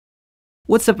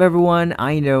What's up everyone?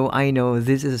 I know,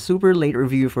 this is a super late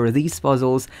review for these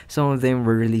puzzles. Some of them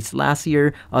were released last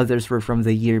year, others were from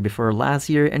the year before last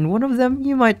year, and one of them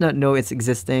you might not know it's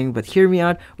existing, but hear me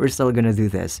out, we're still gonna do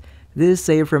this. This is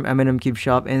Say from MnM Cube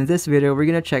Shop, and in this video we're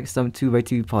gonna check some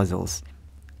 2x2 puzzles.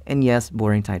 And yes,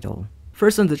 boring title.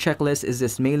 First on the checklist is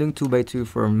this Meilong 2x2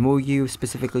 from Moyu,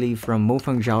 specifically from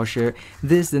Mofang Jiaoshi.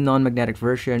 This is the non-magnetic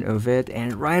version of it,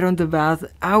 and right on the bat,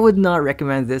 I would not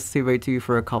recommend this 2x2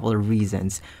 for a couple of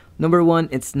reasons. Number one,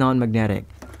 it's non-magnetic.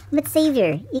 But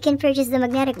Savior, you can purchase the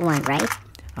magnetic one, right?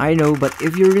 I know, but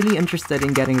if you're really interested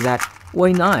in getting that,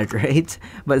 why not, right?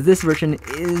 But this version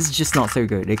is just not so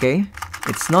good, okay?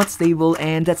 It's not stable,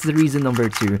 and that's the reason number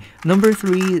two. Number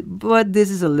three, but this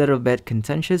is a little bit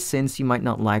contentious since you might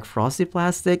not like frosty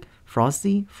plastic.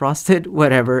 Frosted,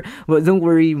 whatever. But don't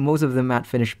worry, most of the matte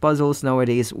finish puzzles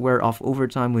nowadays wear off over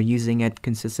time when using it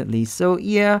consistently, so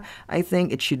yeah, I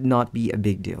think it should not be a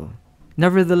big deal.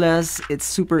 Nevertheless, it's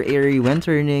super airy when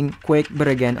turning, quick but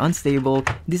again unstable,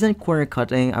 decent corner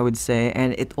cutting I would say,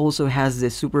 and it also has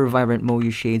this super vibrant Moyu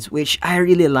shades which I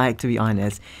really like, to be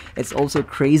honest. It's also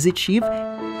crazy cheap,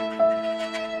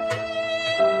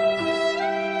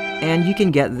 and you can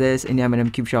get this in the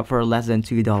MnM Cube Shop for less than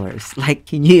 $2. Like,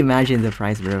 can you imagine the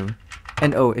price, bro?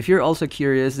 And oh, if you're also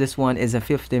curious, this one is a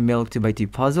 50mm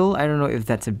 2x2 puzzle. I don't know if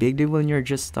that's a big deal when you're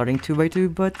just starting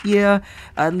 2x2, but yeah,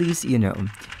 at least you know.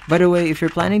 By the way, if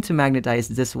you're planning to magnetize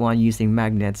this one using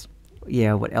magnets,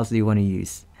 yeah, what else do you want to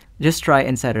use? Just try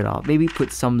and set it up. Maybe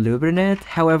put some lube in it.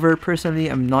 However, personally,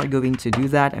 I'm not going to do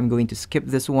that. I'm going to skip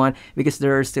this one because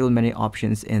there are still many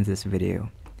options in this video.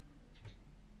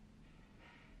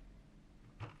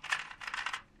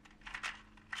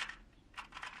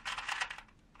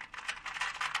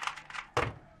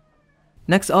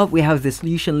 Next up, we have this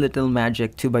Lucian Little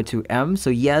Magic 2x2M. So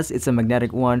yes, it's a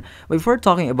magnetic one. But before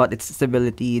talking about its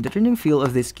stability, the turning feel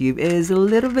of this cube is a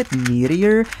little bit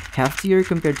meatier, heftier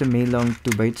compared to Meilong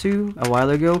 2x2 a while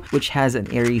ago, which has an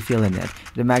airy feel in it.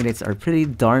 The magnets are pretty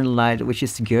darn light, which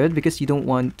is good because you don't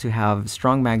want to have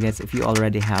strong magnets if you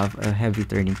already have a heavy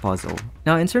turning puzzle.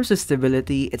 Now, in terms of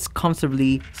stability, it's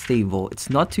comfortably stable. It's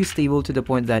not too stable to the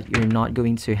point that you're not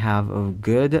going to have a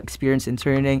good experience in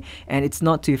turning, and it's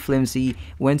not too flimsy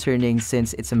when turning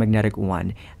since it's a magnetic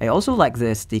one. I also like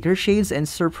the sticker shades, and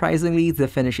surprisingly the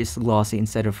finish is glossy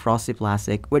instead of frosty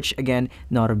plastic, which again,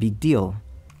 not a big deal.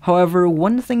 However,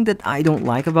 one thing that I don't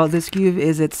like about this cube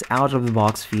is its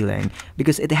out-of-the-box feeling,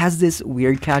 because it has this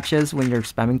weird catches when you're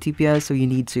spamming TPS, so you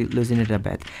need to loosen it a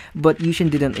bit. But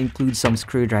Yushin didn't include some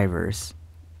screwdrivers.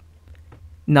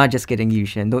 Not just kidding,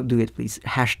 Yushin, don't do it please.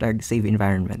 Hashtag save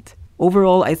environment.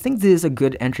 Overall, I think this is a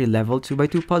good entry-level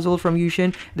 2x2 puzzle from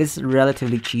Yushin. This is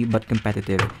relatively cheap but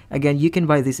competitive. Again, you can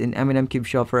buy this in MnM Cube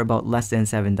Shop for about less than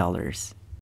 $7.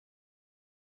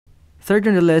 Third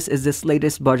on the list is this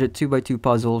latest budget 2x2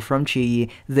 puzzle from Chi,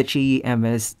 the Chi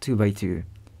MS 2x2.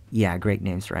 Yeah, great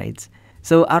names, right?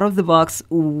 So out of the box,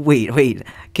 wait,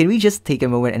 can we just take a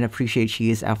moment and appreciate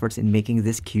Chi's efforts in making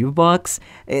this cube box?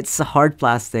 It's hard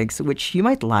plastics, which you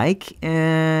might like,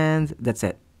 and that's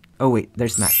it. Oh wait,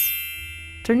 there's mats.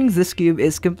 Turning this cube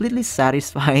is completely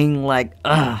satisfying, like,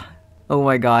 oh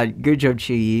my god, good job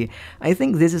Chi. I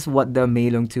think this is what the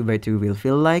Meilong 2x2 will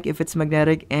feel like if it's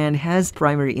magnetic and has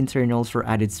primary internals for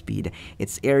added speed.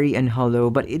 It's airy and hollow,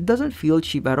 but it doesn't feel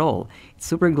cheap at all. It's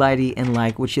super glidey and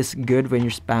light, which is good when you're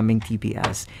spamming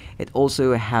TPS. It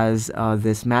also has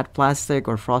this matte plastic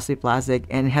or frosty plastic,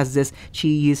 and has this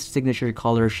Chi's signature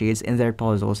color shades in their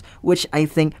puzzles, which I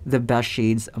think the best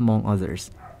shades among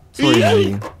others. Sorry,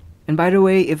 Mario. And by the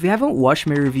way, if you haven't watched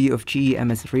my review of Chi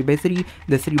MS 3x3,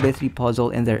 the 3x3 puzzle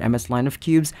in their MS line of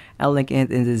cubes, I'll link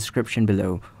it in the description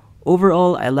below.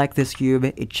 Overall, I like this cube.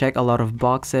 It checked a lot of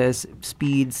boxes: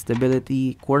 speed,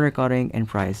 stability, corner cutting, and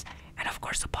price. And of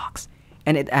course the box.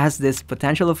 And it has this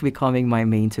potential of becoming my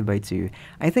main 2x2.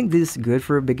 I think this is good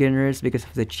for beginners because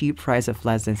of the cheap price of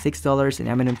less than $6 in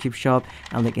MnM Cube Shop.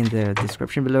 I'll link in the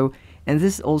description below. And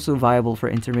this is also viable for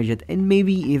intermediate and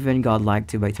maybe even godlike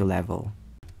 2x2 level.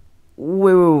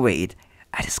 Wait,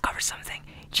 I discovered something.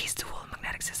 Chi's dual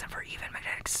magnetic system for even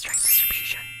magnetic strength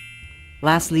distribution.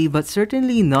 Lastly, but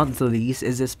certainly not the least,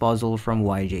 is this puzzle from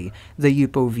YJ, the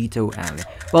Yupo Vito M.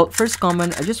 Well, first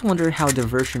comment, I just wonder how the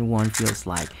version 1 feels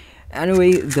like.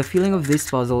 Anyway, the feeling of this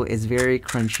puzzle is very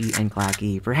crunchy and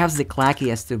clacky, perhaps the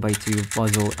clackiest 2x2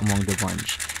 puzzle among the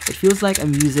bunch. It feels like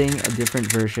I'm using a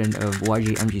different version of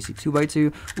YJ MGC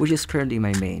 2x2, which is currently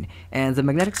my main, and the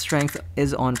magnetic strength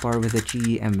is on par with the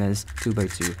Chi MS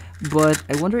 2x2, but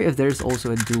I wonder if there's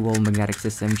also a dual magnetic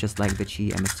system just like the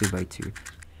Chi MS 2x2.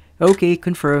 Okay,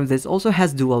 confirmed. This also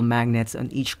has dual magnets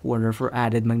on each corner for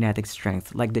added magnetic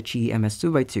strength, like the Chi MS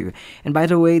 2x2. And by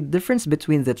the way, the difference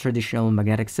between the traditional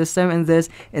magnetic system and this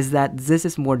is that this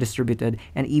is more distributed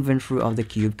and even throughout the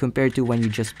cube compared to when you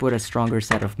just put a stronger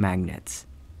set of magnets.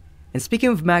 And speaking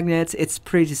of magnets, it's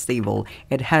pretty stable.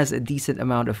 It has a decent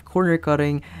amount of corner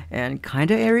cutting and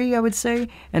kinda airy, I would say,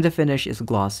 and the finish is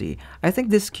glossy. I think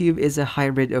this cube is a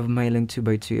hybrid of Marilao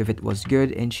 2x2 if it was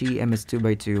good and Chi MS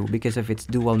 2x2 because of its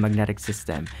dual magnetic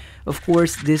system. Of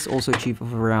course, this also cheap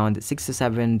of around $6 to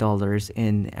 $7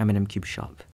 in MnM Cube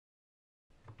Shop.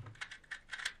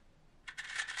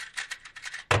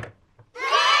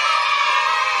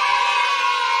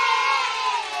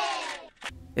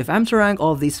 If I'm to rank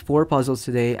all of these 4 puzzles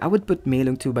today, I would put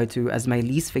Marilao 2x2 as my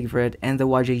least favorite and the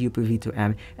YJ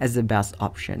V2M as the best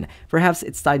option. Perhaps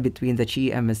it's tied between the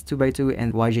Chi MS 2x2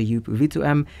 and YJ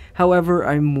V2M, however,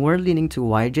 I'm more leaning to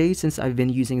YJ since I've been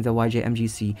using the YJ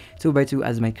MGC 2x2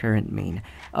 as my current main.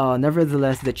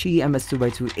 Nevertheless, the Chi MS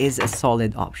 2x2 is a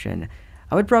solid option.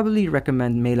 I would probably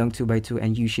recommend Marilao 2x2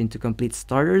 and Yushin to complete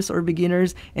starters or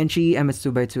beginners, and Chi MS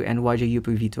 2x2 and YJ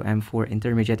V2M for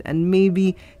intermediate and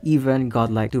maybe even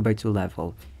godlike 2x2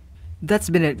 level. That's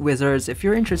been it, Wizards. If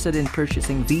you're interested in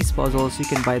purchasing these puzzles, you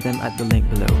can buy them at the link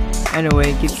below.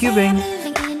 Anyway, keep cubing!